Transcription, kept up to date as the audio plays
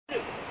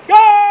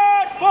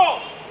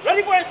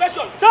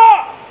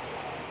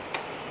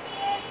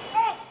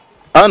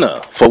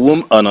Honor for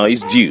whom honor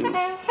is due.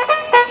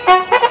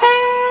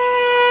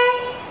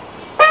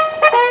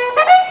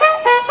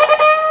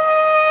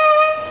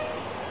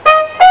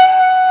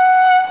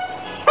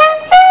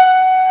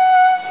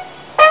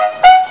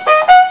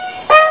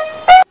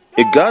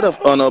 A guard of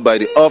honor by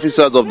the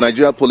officers of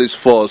Nigeria Police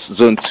Force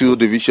Zone 2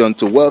 Division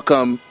to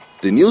welcome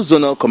the new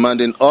Zonal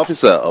Commanding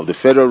Officer of the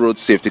Federal Road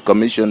Safety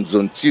Commission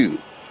Zone 2,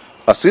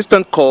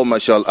 Assistant Corps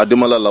Marshal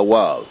Ademola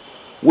Lawal,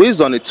 who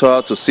is on a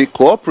tour to seek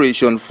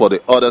cooperation for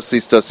the other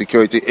sister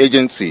security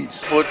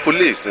agencies. For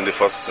police, in the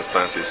first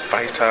instance, is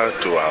vital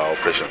to our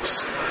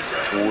operations.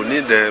 We will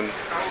need them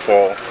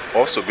for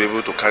us to be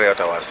able to carry out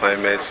our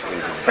assignments in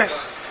the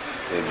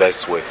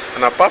best way.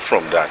 And apart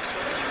from that,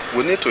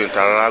 we need to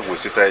interact with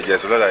sister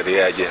agencies, like the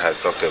AIJ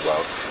has talked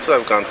about, so that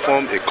we can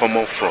form a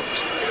common front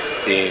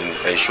in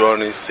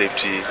ensuring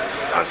safety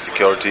and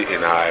security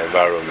in our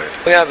environment.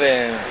 We have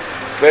a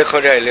very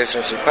cordial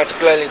relationship,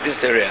 particularly in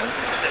this area,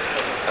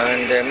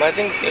 and I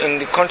think in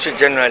the country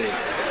generally,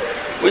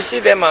 we see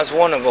them as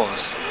one of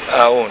us,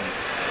 our own,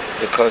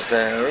 because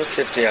road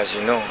safety, as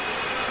you know,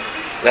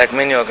 like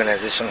many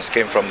organizations,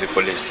 came from the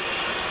police,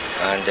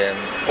 and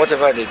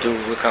whatever they do,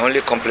 we can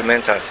only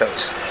complement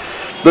ourselves.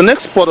 The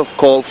next port of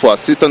call for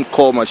Assistant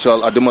Corps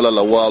Marshal Ademola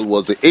Lawal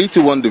was the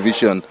 81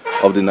 Division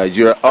of the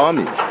Nigeria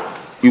Army.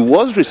 He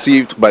was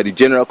received by the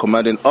General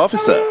Commanding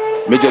Officer,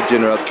 Major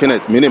General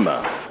Kenneth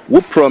Minima,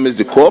 who promised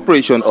the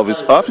cooperation of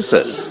his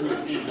officers.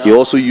 He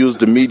also used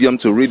the medium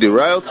to read the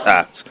Riot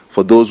Act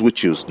for those who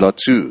choose not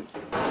to.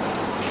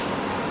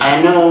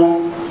 I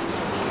know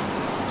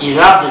you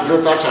have the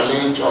greater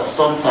challenge of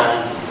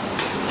sometime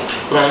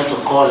trying to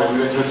call a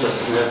military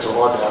personnel to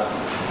order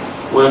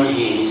when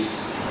he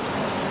is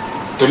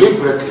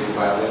deliberately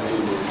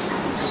violating these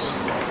rules.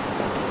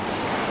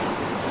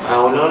 I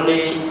will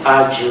only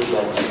urge you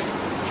that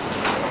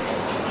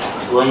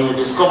when you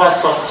discover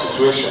such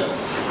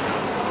situations,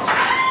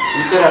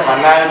 instead of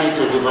allowing it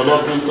to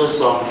develop into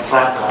some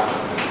fracas,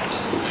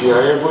 if you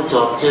are able to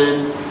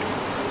obtain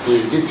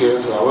his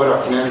details, aware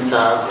of name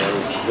tag, or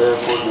his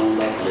vehicle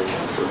number plate,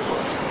 and so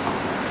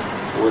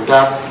forth, with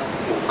that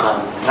we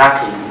can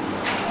track him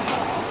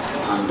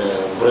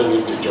and bring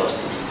him to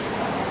justice.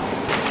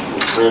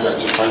 We pray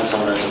that you find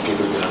someone to give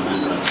you the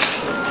remembrance.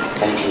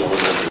 Thank you.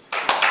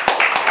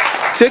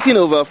 Taking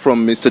over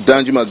from Mr.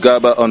 Danjuma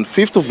Gaba on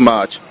 5th of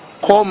March,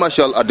 Corps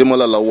Marshal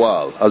Ademola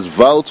Lawal has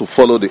vowed to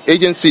follow the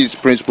agency's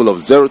principle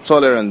of zero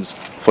tolerance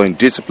for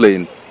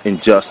indiscipline,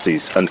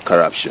 injustice, and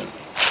corruption.